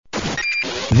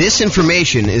This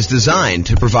information is designed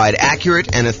to provide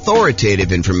accurate and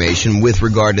authoritative information with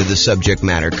regard to the subject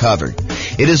matter covered.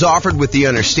 It is offered with the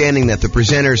understanding that the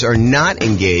presenters are not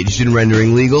engaged in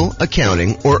rendering legal,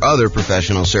 accounting, or other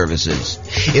professional services.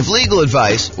 If legal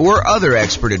advice or other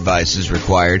expert advice is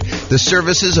required, the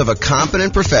services of a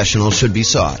competent professional should be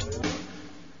sought.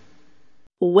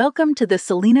 Welcome to the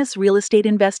Salinas Real Estate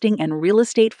Investing and Real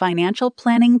Estate Financial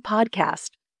Planning Podcast.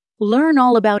 Learn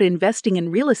all about investing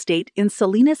in real estate in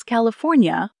Salinas,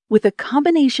 California, with a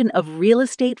combination of real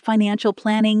estate financial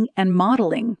planning and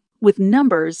modeling with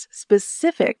numbers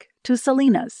specific to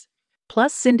Salinas,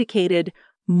 plus syndicated,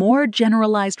 more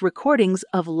generalized recordings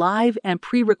of live and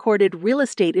pre-recorded real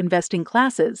estate investing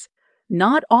classes,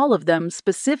 not all of them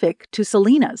specific to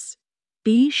Salinas.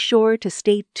 Be sure to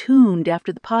stay tuned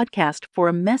after the podcast for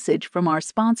a message from our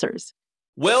sponsors.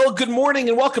 Well, good morning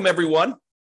and welcome, everyone.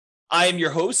 I am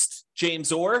your host,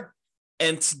 James Orr,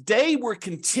 and today we're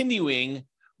continuing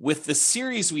with the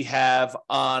series we have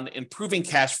on improving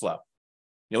cash flow.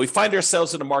 We find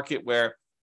ourselves in a market where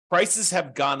prices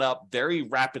have gone up very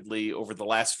rapidly over the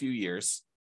last few years,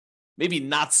 maybe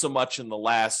not so much in the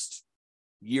last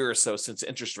year or so since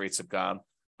interest rates have gone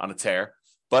on a tear,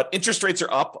 but interest rates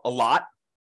are up a lot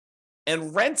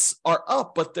and rents are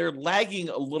up, but they're lagging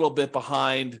a little bit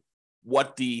behind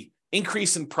what the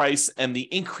increase in price and the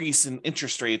increase in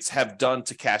interest rates have done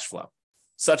to cash flow,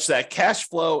 such that cash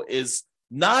flow is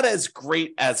not as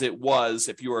great as it was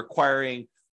if you were acquiring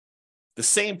the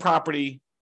same property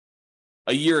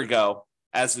a year ago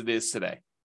as it is today.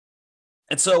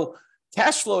 And so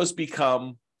cash flow has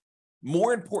become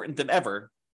more important than ever,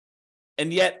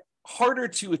 and yet harder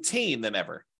to attain than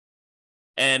ever.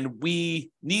 And we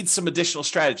need some additional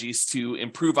strategies to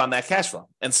improve on that cash flow.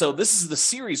 And so this is the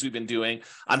series we've been doing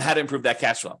on how to improve that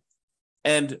cash flow.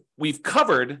 And we've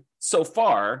covered so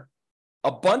far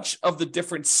a bunch of the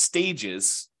different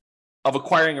stages of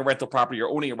acquiring a rental property or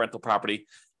owning a rental property.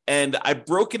 And I've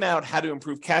broken out how to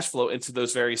improve cash flow into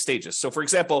those various stages. So for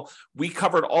example, we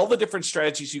covered all the different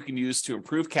strategies you can use to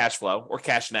improve cash flow or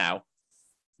cash now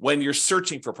when you're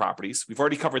searching for properties. We've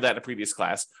already covered that in a previous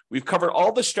class. We've covered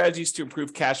all the strategies to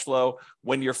improve cash flow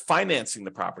when you're financing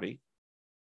the property.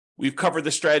 We've covered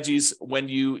the strategies when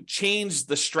you change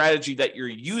the strategy that you're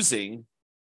using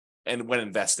and when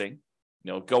investing,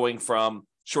 going from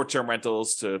short-term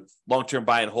rentals to long-term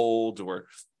buy and hold, or,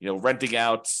 renting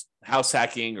out, house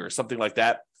hacking, or something like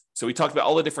that. So we talked about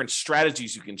all the different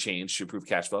strategies you can change to improve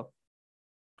cash flow.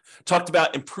 Talked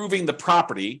about improving the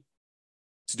property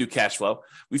to do cash flow.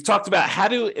 We've talked about how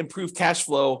to improve cash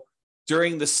flow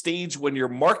during the stage when you're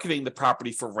marketing the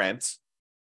property for rent.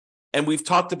 And we've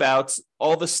talked about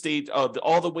all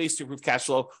the ways to improve cash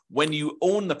flow when you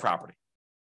own the property.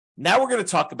 Now we're going to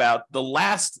talk about the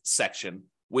last section,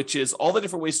 which is all the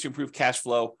different ways to improve cash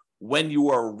flow when you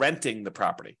are renting the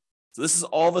property. So this is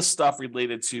all the stuff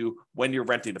related to when you're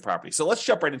renting the property. So let's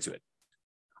jump right into it.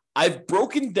 I've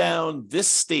broken down this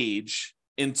stage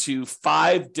into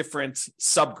 5 different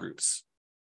subgroups.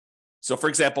 So for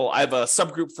example, I have a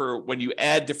subgroup for when you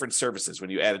add different services, when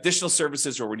you add additional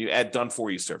services, or when you add done for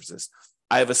you services.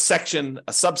 I have a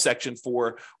subsection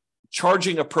for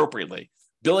charging appropriately,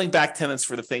 billing back tenants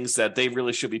for the things that they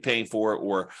really should be paying for,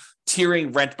 or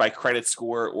tiering rent by credit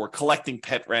score, or collecting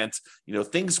pet rent,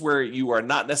 things where you are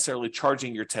not necessarily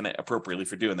charging your tenant appropriately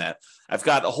for doing that. I've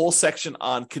got a whole section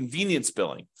on convenience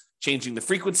billing, changing the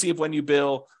frequency of when you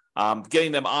bill,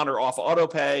 getting them on or off auto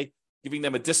pay, giving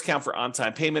them a discount for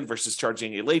on-time payment versus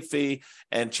charging a late fee,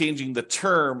 and changing the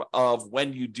term of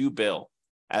when you do bill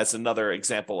as another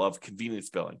example of convenience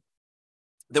billing.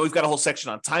 Then we've got a whole section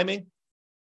on timing,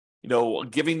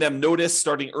 giving them notice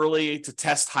starting early to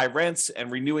test high rents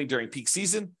and renewing during peak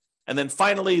season. And then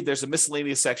finally, there's a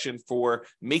miscellaneous section for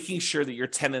making sure that your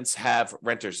tenants have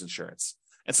renter's insurance.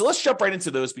 And so let's jump right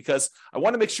into those because I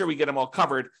want to make sure we get them all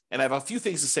covered, and I have a few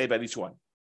things to say about each one.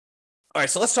 All right,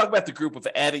 so let's talk about the group of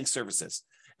adding services.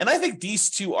 And I think these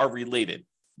two are related.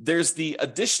 There's the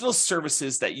additional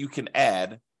services that you can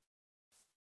add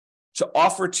to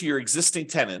offer to your existing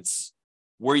tenants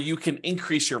where you can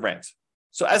increase your rent.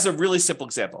 So as a really simple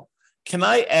example, can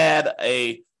I add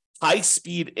a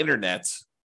high-speed internet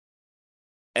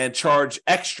and charge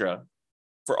extra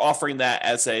for offering that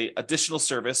as an additional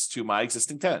service to my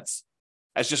existing tenants?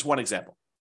 As just one example.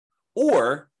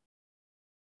 Or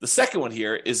the second one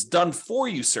here is done for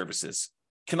you services.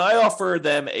 Can I offer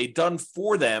them a done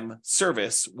for them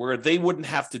service where they wouldn't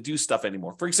have to do stuff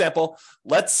anymore? For example,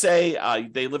 let's say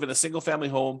they live in a single family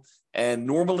home and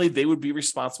normally they would be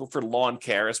responsible for lawn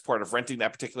care as part of renting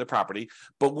that particular property,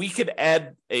 but we could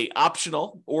add a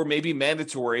optional or maybe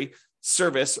mandatory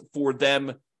service for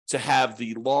them to have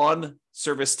the lawn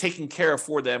service taken care of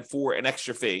for them for an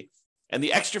extra fee. And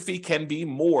the extra fee can be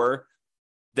more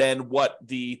than what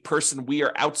the person we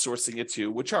are outsourcing it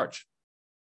to would charge.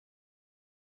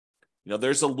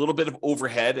 There's a little bit of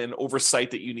overhead and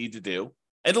oversight that you need to do,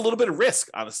 and a little bit of risk,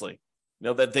 honestly,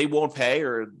 that they won't pay,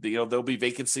 or there'll be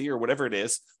vacancy or whatever it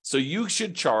is. So you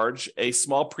should charge a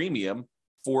small premium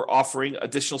for offering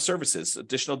additional services,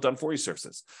 additional done-for-you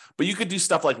services. But you could do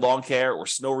stuff like lawn care or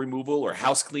snow removal or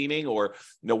house cleaning or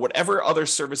whatever other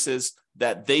services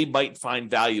that they might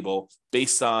find valuable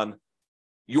based on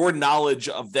your knowledge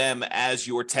of them as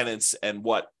your tenants and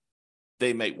what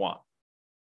they might want.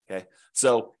 Okay,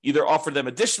 so either offer them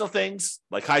additional things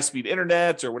like high-speed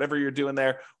internet or whatever you're doing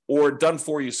there, or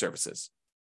done-for-you services.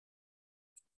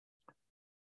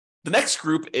 The next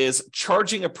group is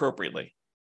charging appropriately.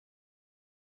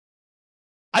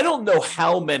 I don't know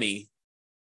how many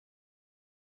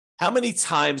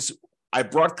times I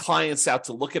brought clients out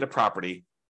to look at a property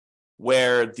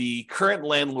where the current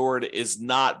landlord is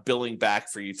not billing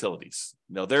back for utilities.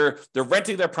 They're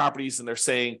renting their properties and they're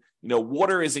saying,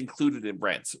 water is included in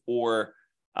rent, or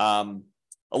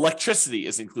electricity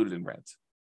is included in rent,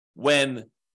 when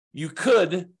you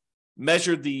could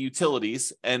measure the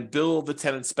utilities and bill the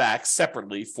tenants back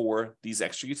separately for these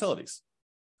extra utilities.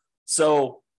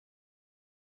 So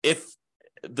if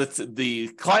the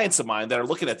clients of mine that are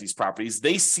looking at these properties,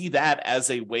 they see that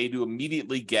as a way to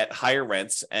immediately get higher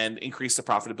rents and increase the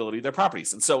profitability of their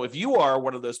properties. And so if you are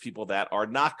one of those people that are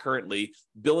not currently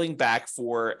billing back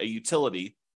for a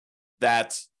utility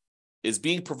that is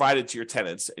being provided to your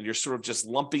tenants, and you're sort of just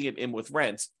lumping it in with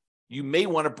rent, you may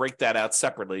want to break that out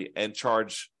separately and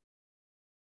charge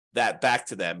that back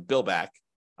to them, bill back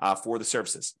for the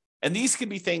services. And these can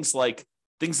be things like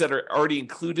things that are already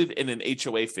included in an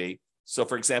HOA fee. So,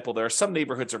 for example, there are some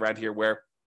neighborhoods around here where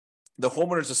the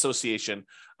homeowners association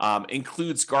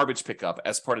includes garbage pickup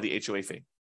as part of the HOA fee.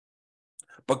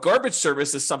 But garbage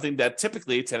service is something that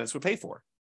typically tenants would pay for.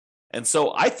 And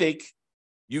so I think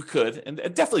you could, and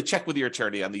definitely check with your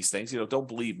attorney on these things, don't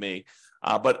believe me,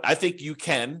 but I think you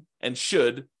can and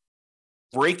should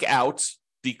break out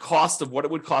the cost of what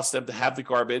it would cost them to have the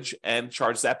garbage and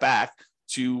charge that back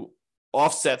to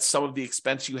offset some of the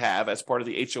expense you have as part of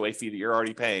the HOA fee that you're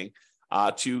already paying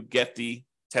to get the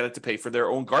tenant to pay for their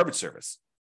own garbage service.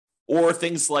 Or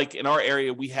things like in our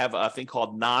area, we have a thing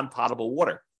called non-potable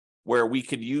water, where we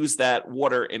can use that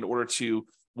water in order to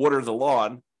water the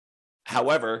lawn.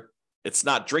 However, it's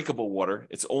not drinkable water.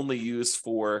 It's only used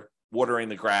for watering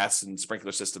the grass and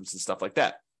sprinkler systems and stuff like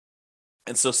that.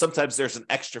 And so sometimes there's an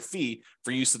extra fee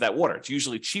for use of that water. It's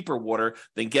usually cheaper water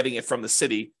than getting it from the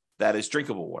city that is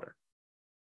drinkable water.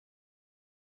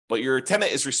 But your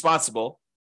tenant is responsible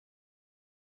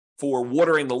for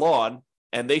watering the lawn,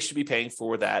 and they should be paying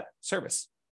for that service.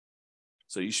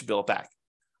 So you should bill it back.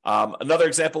 Another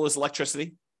example is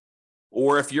electricity.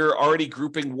 Or if you're already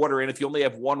grouping water in, if you only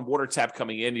have one water tap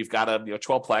coming in, you've got a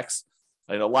 12-plex.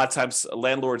 A lot of times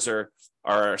landlords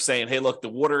are saying, hey, look, the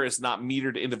water is not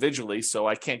metered individually, so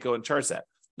I can't go and charge that.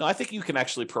 No, I think you can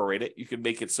actually prorate it. You can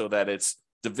make it so that it's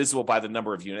divisible by the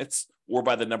number of units or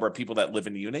by the number of people that live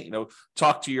in the unit.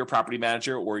 Talk to your property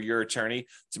manager or your attorney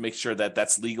to make sure that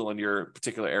that's legal in your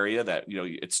particular area, that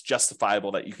it's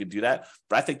justifiable that you can do that.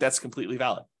 But I think that's completely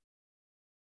valid.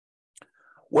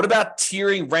 What about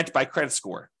tiering rent by credit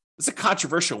score? It's a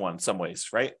controversial one in some ways,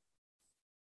 right?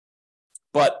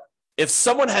 But if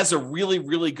someone has a really,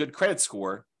 really good credit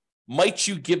score, might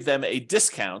you give them a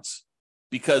discount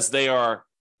because they are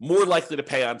more likely to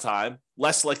pay on time,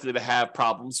 less likely to have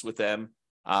problems with them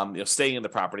staying in the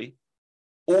property?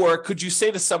 Or could you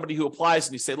say to somebody who applies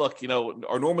and you say, look,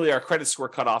 or normally our credit score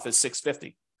cutoff is 650.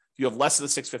 If you have less than a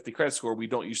 650 credit score, we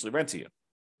don't usually rent to you.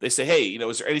 They say, hey,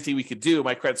 is there anything we could do?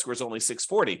 My credit score is only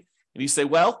 640. And you say,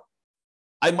 well,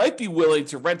 I might be willing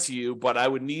to rent to you, but I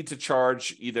would need to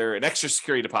charge either an extra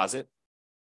security deposit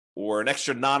or an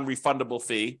extra non-refundable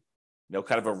fee,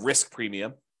 kind of a risk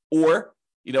premium, or,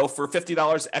 for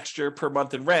 $50 extra per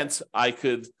month in rent, I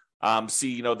could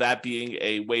see, that being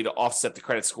a way to offset the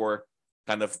credit score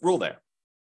kind of rule there.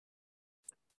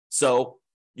 So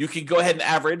you can go ahead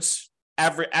and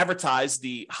advertise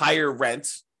the higher rent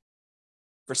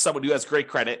for someone who has great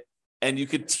credit, and you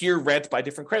could tier rent by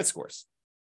different credit scores.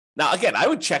 Now, again, I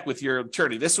would check with your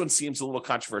attorney. This one seems a little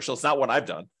controversial. It's not one I've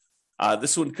done.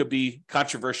 This one could be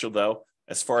controversial, though,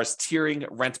 as far as tiering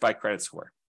rent by credit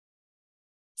score.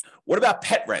 What about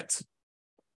pet rent?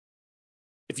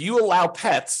 If you allow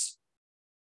pets,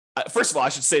 first of all, I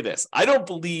should say this. I don't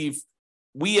believe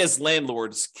we as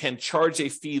landlords can charge a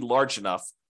fee large enough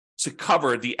to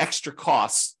cover the extra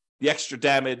costs, the extra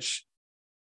damage,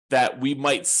 that we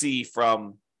might see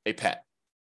from a pet.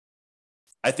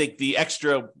 I think the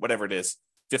extra, whatever it is,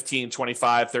 $15,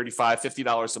 $25, $35,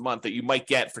 $50 a month that you might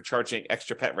get for charging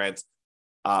extra pet rent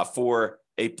for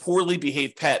a poorly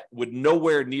behaved pet would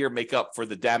nowhere near make up for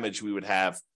the damage we would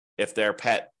have if their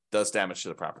pet does damage to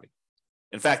the property.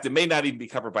 In fact, it may not even be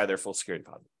covered by their full security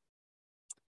deposit.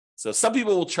 So some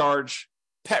people will charge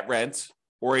pet rent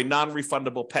or a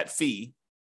non-refundable pet fee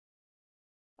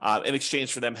in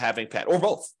exchange for them having pet, or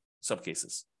both in some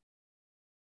cases.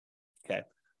 Okay,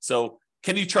 so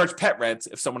can you charge pet rent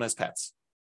if someone has pets?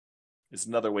 Is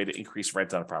another way to increase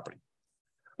rent on a property.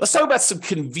 Let's talk about some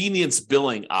convenience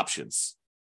billing options.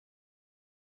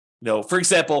 For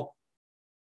example,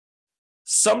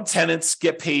 some tenants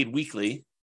get paid weekly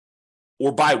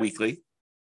or bi-weekly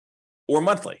or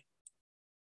monthly.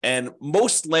 And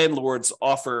most landlords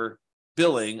offer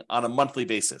billing on a monthly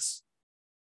basis.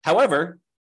 However,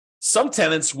 some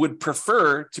tenants would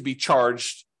prefer to be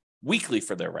charged weekly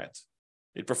for their rent.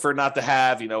 They'd prefer not to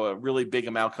have, a really big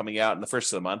amount coming out in the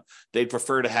first of the month. They'd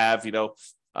prefer to have,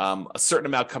 a certain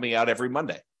amount coming out every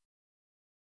Monday.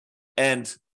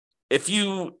 And if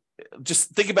you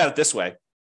just think about it this way,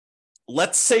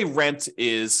 let's say rent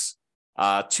is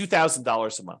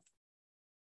 $2,000 a month.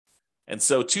 And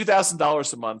so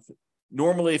 $2,000 a month,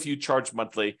 normally if you charge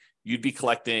monthly, you'd be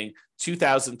collecting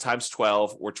 $2,000 times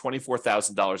 12 or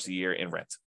 $24,000 a year in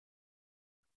rent.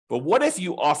 But what if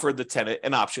you offer the tenant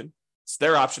an option? It's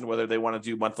their option whether they want to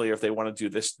do monthly or if they want to do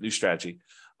this new strategy.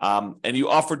 And you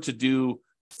offered to do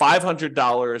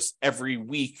 $500 every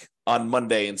week on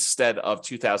Monday instead of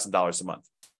 $2,000 a month.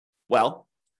 Well,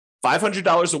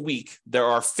 $500 a week, there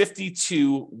are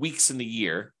 52 weeks in the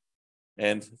year.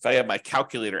 And if I have my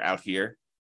calculator out here,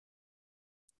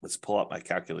 let's pull up my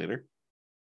calculator.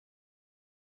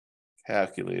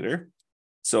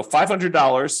 So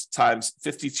 $500 times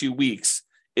 52 weeks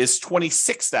is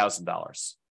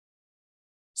 $26,000.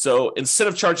 So instead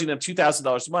of charging them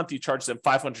 $2,000 a month, you charge them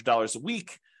 $500 a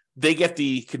week. They get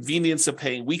the convenience of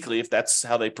paying weekly if that's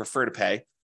how they prefer to pay.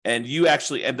 And you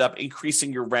actually end up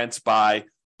increasing your rent by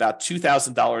about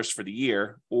 $2,000 for the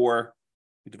year, or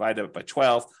you divide it by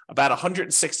 12, about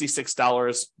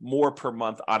 $166 more per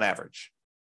month on average.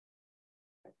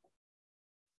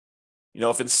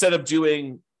 If instead of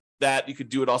doing that, you could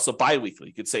do it also bi-weekly.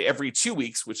 You could say every 2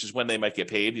 weeks, which is when they might get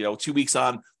paid, 2 weeks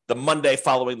on the Monday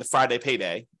following the Friday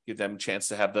payday, give them a chance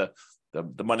to have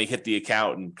the money hit the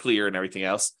account and clear and everything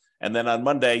else. And then on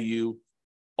Monday, you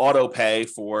auto pay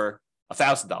for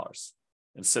 $1,000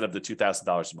 instead of the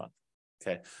 $2,000 a month.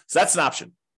 Okay, so that's an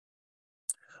option.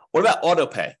 What about auto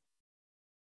pay?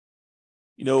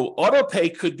 Auto pay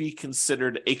could be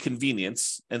considered a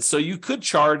convenience. And so you could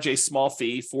charge a small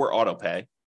fee for auto pay.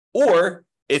 Or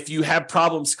if you have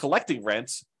problems collecting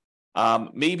rent,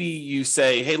 maybe you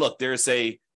say, hey, look, there's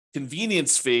a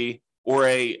convenience fee or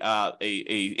a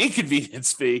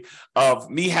inconvenience fee of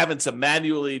me having to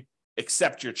manually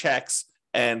accept your checks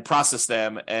and process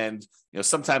them. And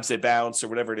sometimes they bounce or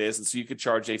whatever it is. And so you could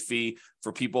charge a fee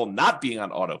for people not being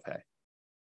on auto pay.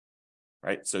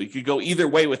 Right. So you could go either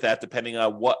way with that, depending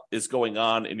on what is going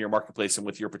on in your marketplace and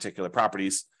with your particular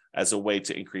properties as a way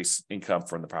to increase income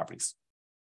from the properties.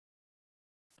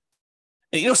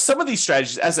 And, some of these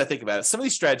strategies, as I think about it, some of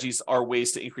these strategies are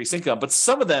ways to increase income, but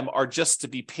some of them are just to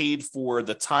be paid for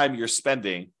the time you're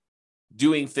spending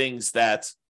doing things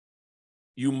that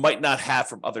you might not have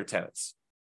from other tenants.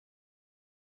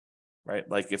 Right?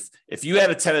 Like if you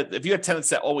had tenants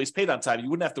that always paid on time, you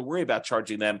wouldn't have to worry about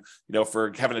charging them,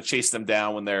 for having to chase them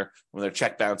down when their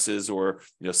check bounces or,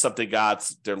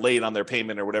 they're late on their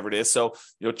payment or whatever it is. So,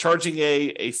 charging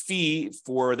a fee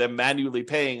for them manually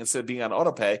paying instead of being on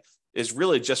auto pay is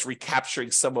really just recapturing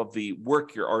some of the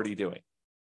work you're already doing.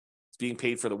 It's being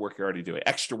paid for the work you're already doing,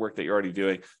 extra work that you're already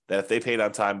doing that if they paid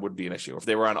on time wouldn't be an issue. If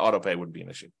they were on auto pay, wouldn't be an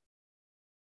issue.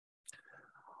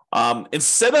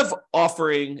 Instead of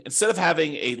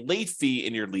having a late fee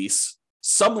in your lease,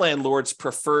 some landlords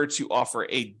prefer to offer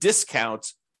a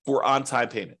discount for on-time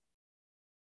payment.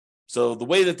 So the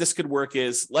way that this could work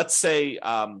is, let's say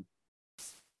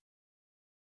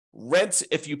rent,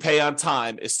 if you pay on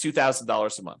time, is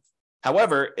 $2,000 a month.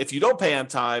 However, if you don't pay on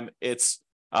time, it's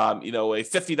a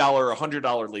 $50 or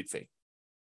 $100 late fee.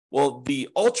 Well, the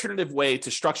alternative way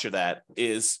to structure that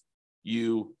is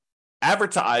you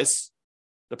advertise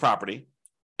the property,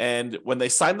 and when they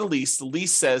sign the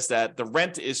lease says that the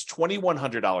rent is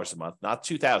 $2,100 a month, not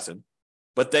 $2,000,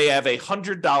 but they have a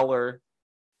 $100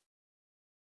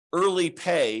 early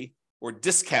pay or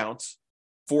discount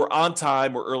for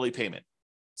on-time or early payment.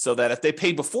 So that if they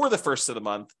pay before the first of the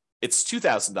month, it's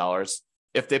 $2,000.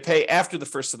 If they pay after the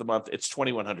first of the month, it's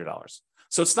 $2,100.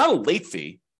 So it's not a late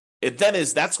fee.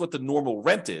 That's what the normal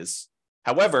rent is.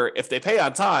 However, if they pay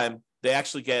on time, they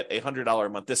actually get a $100 a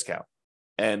month discount.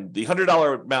 And the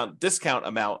 $100 discount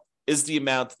amount is the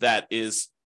amount that is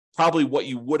probably what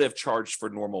you would have charged for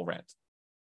normal rent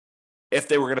if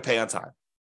they were going to pay on time.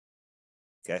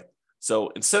 Okay. So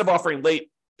instead of offering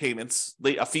late payments,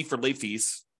 a fee for late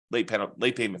fees, late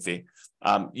payment fee,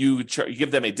 you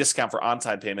give them a discount for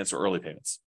on-time payments or early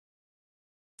payments.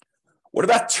 What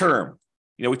about term?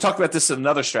 We talked about this in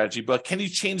another strategy, but can you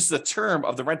change the term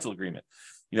of the rental agreement?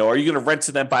 Are you going to rent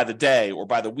to them by the day or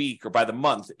by the week or by the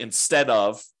month instead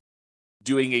of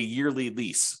doing a yearly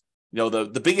lease?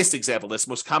 The biggest example, this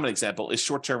most common example, is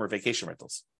short-term or vacation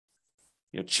rentals.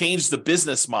 Change the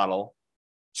business model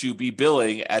to be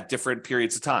billing at different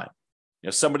periods of time.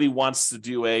 Somebody wants to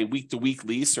do a week-to-week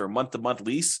lease or a month-to-month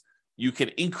lease, you can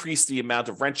increase the amount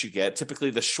of rent you get.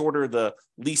 Typically, the shorter the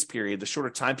lease period, the shorter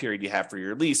time period you have for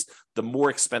your lease, the more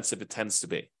expensive it tends to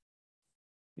be.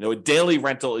 A daily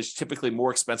rental is typically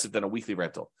more expensive than a weekly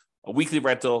rental. A weekly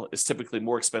rental is typically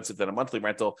more expensive than a monthly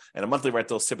rental, and a monthly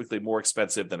rental is typically more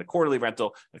expensive than a quarterly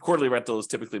rental, and a quarterly rental is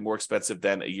typically more expensive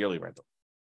than a yearly rental.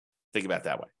 Think about it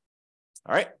that way.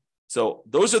 All right? So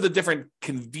those are the different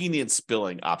convenience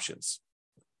billing options.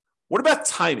 What about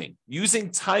timing?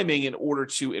 Using timing in order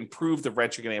to improve the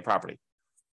rent you're getting at property.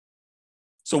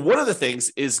 So one of the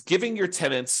things is giving your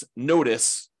tenants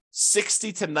notice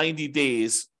 60 to 90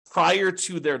 days prior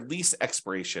to their lease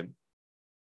expiration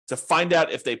to find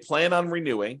out if they plan on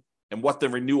renewing and what the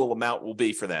renewal amount will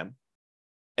be for them.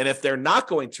 And if they're not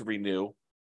going to renew,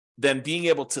 then being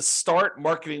able to start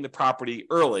marketing the property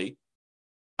early,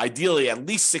 ideally at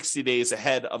least 60 days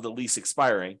ahead of the lease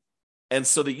expiring, and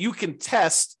so that you can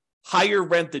test higher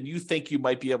rent than you think you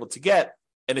might be able to get.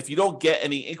 And if you don't get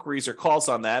any inquiries or calls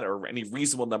on that, or any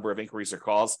reasonable number of inquiries or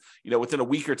calls, within a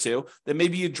week or two, then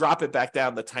maybe you drop it back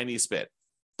down the tiniest bit.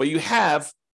 But you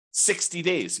have 60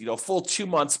 days, full 2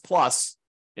 months plus,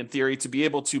 in theory, to be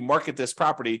able to market this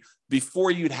property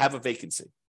before you'd have a vacancy.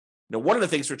 One of the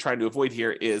things we're trying to avoid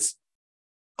here is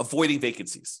avoiding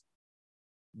vacancies.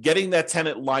 Getting that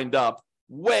tenant lined up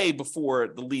way before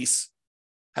the lease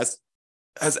has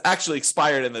actually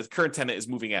expired and the current tenant is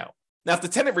moving out. Now, if the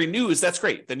tenant renews, that's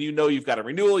great. Then you've got a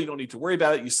renewal. You don't need to worry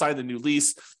about it. You sign the new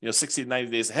lease, 60 to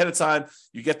 90 days ahead of time.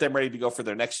 You get them ready to go for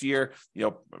their next year.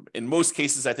 In most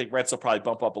cases, I think rents will probably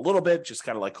bump up a little bit, just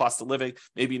kind of like cost of living,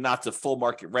 maybe not to full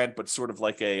market rent, but sort of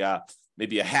like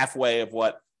maybe a halfway of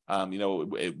what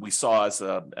we saw as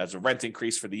a rent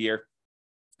increase for the year.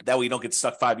 That way you don't get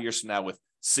stuck 5 years from now with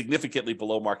significantly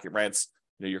below market rents.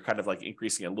 You're kind of like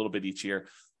increasing a little bit each year.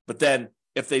 But then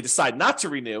if they decide not to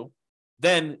renew,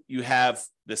 then you have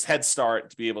this head start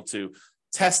to be able to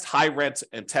test high rent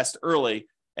and test early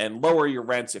and lower your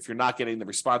rents if you're not getting the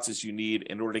responses you need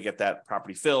in order to get that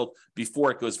property filled before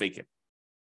it goes vacant.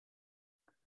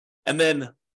 And then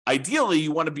ideally,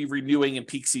 you want to be renewing in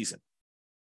peak season.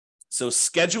 So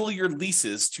schedule your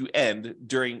leases to end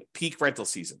during peak rental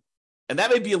season. And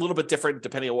that may be a little bit different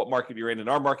depending on what market you're in. In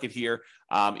our market here,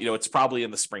 it's probably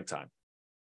in the springtime,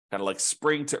 kind of like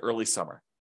spring to early summer,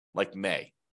 like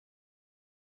May.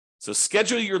 So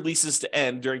schedule your leases to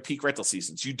end during peak rental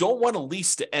seasons. You don't want a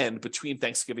lease to end between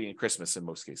Thanksgiving and Christmas in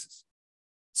most cases.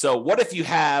 So what if you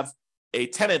have a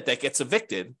tenant that gets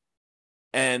evicted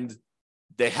and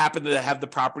they happen to have the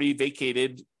property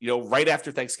vacated, right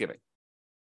after Thanksgiving?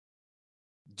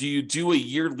 Do you do a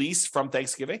year lease from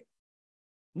Thanksgiving?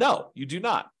 No, you do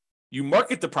not. You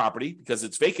market the property because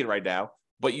it's vacant right now,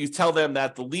 but you tell them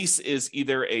that the lease is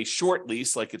either a short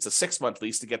lease, like it's a 6-month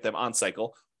lease to get them on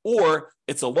cycle, or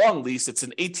it's a long lease, it's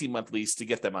an 18-month lease to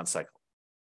get them on cycle.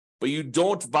 But you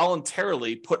don't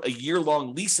voluntarily put a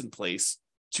year-long lease in place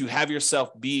to have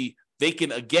yourself be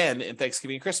vacant again in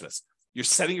Thanksgiving and Christmas. You're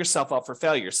setting yourself up for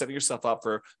failure. You're setting yourself up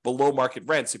for below market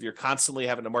rents if you're constantly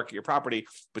having to market your property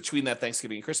between that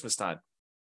Thanksgiving and Christmas time.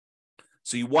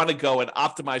 So you want to go and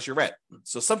optimize your rent.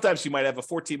 So sometimes you might have a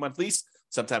 14-month lease.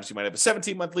 Sometimes you might have a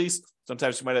 17-month lease.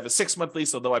 Sometimes you might have a 6-month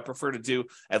lease, although I prefer to do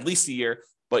at least a year.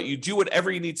 But you do whatever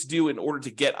you need to do in order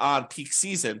to get on peak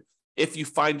season if you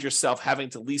find yourself having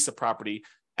to lease a property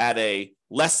at a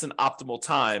less than optimal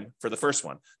time for the first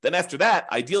one. Then after that,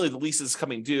 ideally the lease is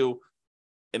coming due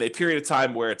in a period of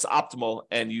time where it's optimal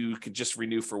and you can just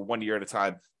renew for 1 year at a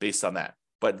time based on that.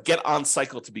 But get on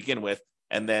cycle to begin with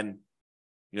and then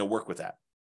work with that.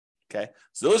 Okay.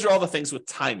 So those are all the things with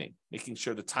timing, making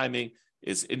sure the timing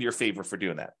is in your favor for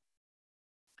doing that.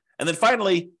 And then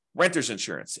finally, renter's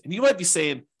insurance. And you might be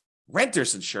saying,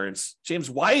 renter's insurance, James,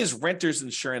 why is renter's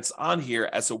insurance on here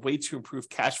as a way to improve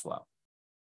cash flow?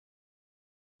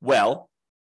 Well,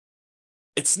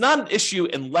 it's not an issue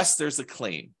unless there's a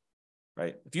claim,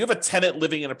 right? If you have a tenant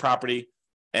living in a property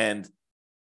and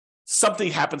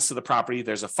something happens to the property,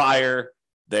 there's a fire,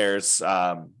 there's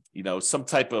some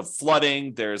type of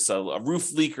flooding, there's a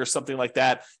roof leak or something like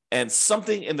that, and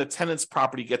something in the tenant's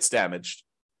property gets damaged,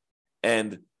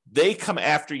 and they come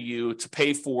after you to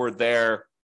pay for their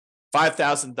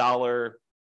 $5,000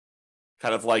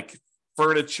 kind of like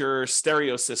furniture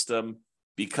stereo system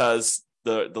because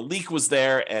the leak was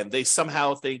there and they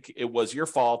somehow think it was your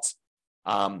fault.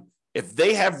 If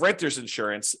they have renter's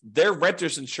insurance, their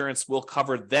renter's insurance will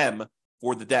cover them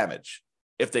for the damage.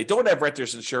 If they don't have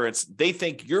renter's insurance, they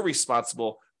think you're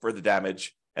responsible for the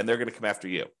damage and they're going to come after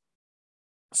you.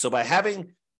 So by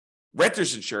having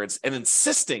renter's insurance and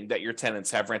insisting that your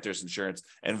tenants have renter's insurance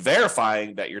and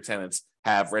verifying that your tenants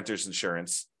have renter's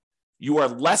insurance, you are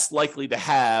less likely to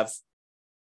have,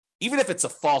 even if it's a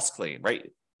false claim,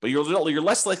 right? But you're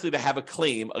less likely to have a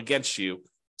claim against you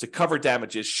to cover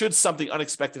damages should something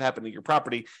unexpected happen to your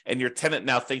property and your tenant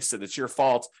now thinks that it's your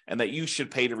fault and that you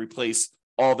should pay to replace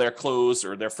all their clothes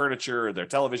or their furniture or their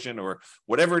television or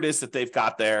whatever it is that they've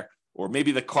got there. Or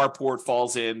maybe the carport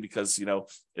falls in because,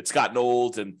 it's gotten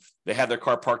old and they had their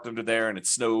car parked under there and it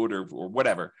snowed or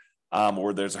whatever,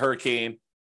 or there's a hurricane.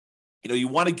 You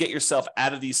want to get yourself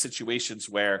out of these situations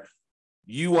where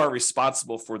you are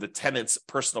responsible for the tenant's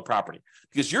personal property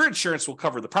because your insurance will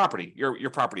cover the property, your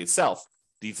property itself,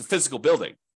 the physical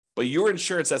building. But your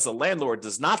insurance as a landlord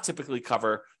does not typically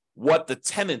cover what the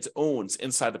tenant owns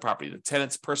inside the property, the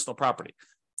tenant's personal property.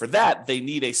 For that, they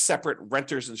need a separate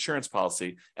renter's insurance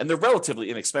policy, and they're relatively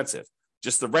inexpensive.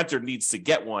 Just the renter needs to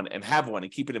get one and have one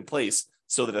and keep it in place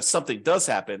so that if something does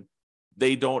happen,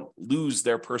 they don't lose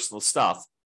their personal stuff.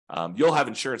 You'll have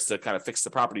insurance to kind of fix the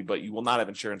property, but you will not have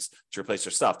insurance to replace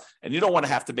your stuff. And you don't want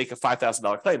to have to make a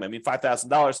 $5,000 claim. I mean,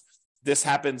 $5,000, this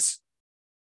happens,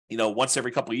 once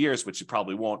every couple of years, which it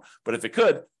probably won't. But if it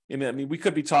could, we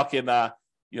could be talking,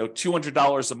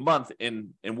 $200 a month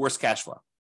in worst cash flow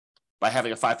by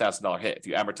having a $5,000 hit if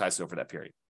you amortize it over that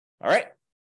period. All right.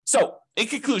 So in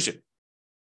conclusion,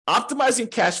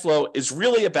 optimizing cash flow is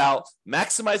really about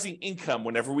maximizing income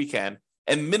whenever we can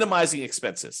and minimizing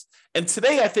expenses. And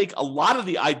today, I think a lot of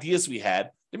the ideas we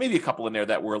had, there may be a couple in there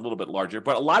that were a little bit larger,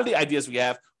 but a lot of the ideas we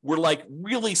have were like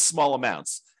really small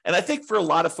amounts. And I think for a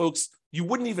lot of folks, you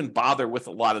wouldn't even bother with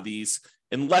a lot of these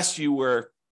unless you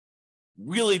were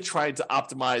really trying to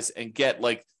optimize and get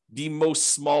like the most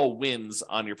small wins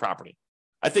on your property.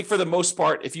 I think for the most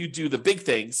part, if you do the big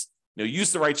things,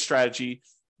 use the right strategy,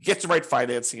 get the right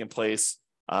financing in place,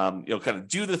 kind of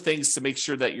do the things to make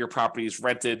sure that your property is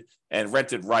rented and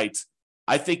rented right.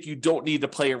 I think you don't need to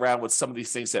play around with some of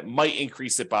these things that might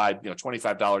increase it by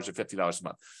 $25 or $50 a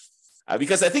month.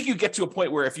 Because I think you get to a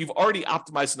point where if you've already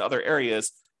optimized in other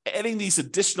areas, adding these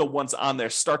additional ones on there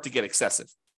start to get excessive.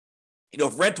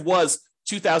 If rent was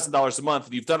 $2,000 a month,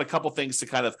 and you've done a couple things to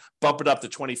kind of bump it up to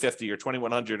 $2,050 or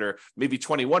 $2,100 or maybe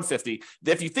 $2,150,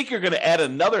 if you think you're going to add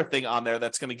another thing on there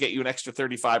that's going to get you an extra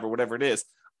 $35 or whatever it is,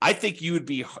 I think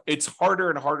it's harder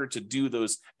and harder to do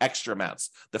those extra amounts.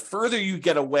 The further you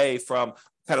get away from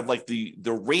kind of like the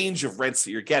range of rents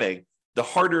that you're getting, the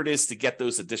harder it is to get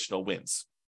those additional wins,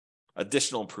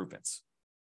 additional improvements.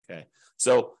 Okay.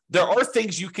 So there are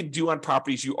things you can do on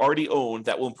properties you already own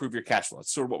that will improve your cash flow.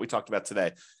 It's sort of what we talked about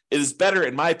today. It is better,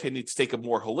 in my opinion, to take a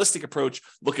more holistic approach,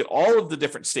 look at all of the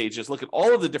different stages, look at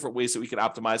all of the different ways that we can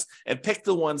optimize, and pick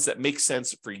the ones that make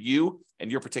sense for you and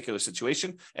your particular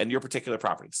situation and your particular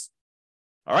properties.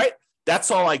 All right. That's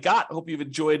all I got. I hope you've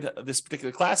enjoyed this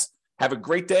particular class. Have a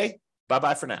great day.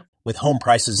 Bye-bye for now. With home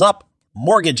prices up,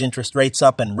 mortgage interest rates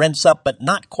up, and rents up, but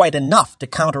not quite enough to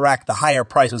counteract the higher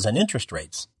prices and interest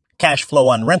rates, cash flow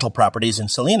on rental properties in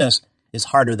Salinas is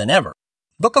harder than ever.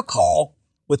 Book a call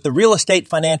with the Real Estate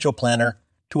Financial Planner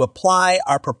to apply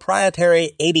our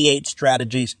proprietary 88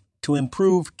 strategies to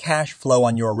improve cash flow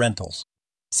on your rentals.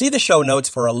 See the show notes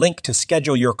for a link to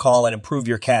schedule your call and improve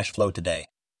your cash flow today.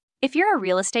 If you're a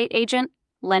real estate agent,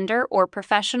 lender, or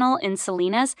professional in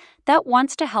Salinas that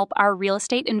wants to help our real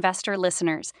estate investor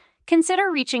listeners, consider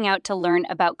reaching out to learn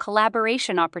about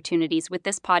collaboration opportunities with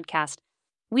this podcast.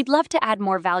 We'd love to add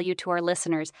more value to our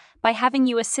listeners by having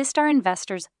you assist our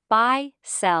investors buy,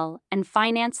 sell, and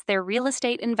finance their real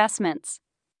estate investments.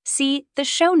 See the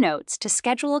show notes to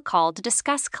schedule a call to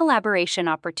discuss collaboration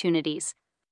opportunities.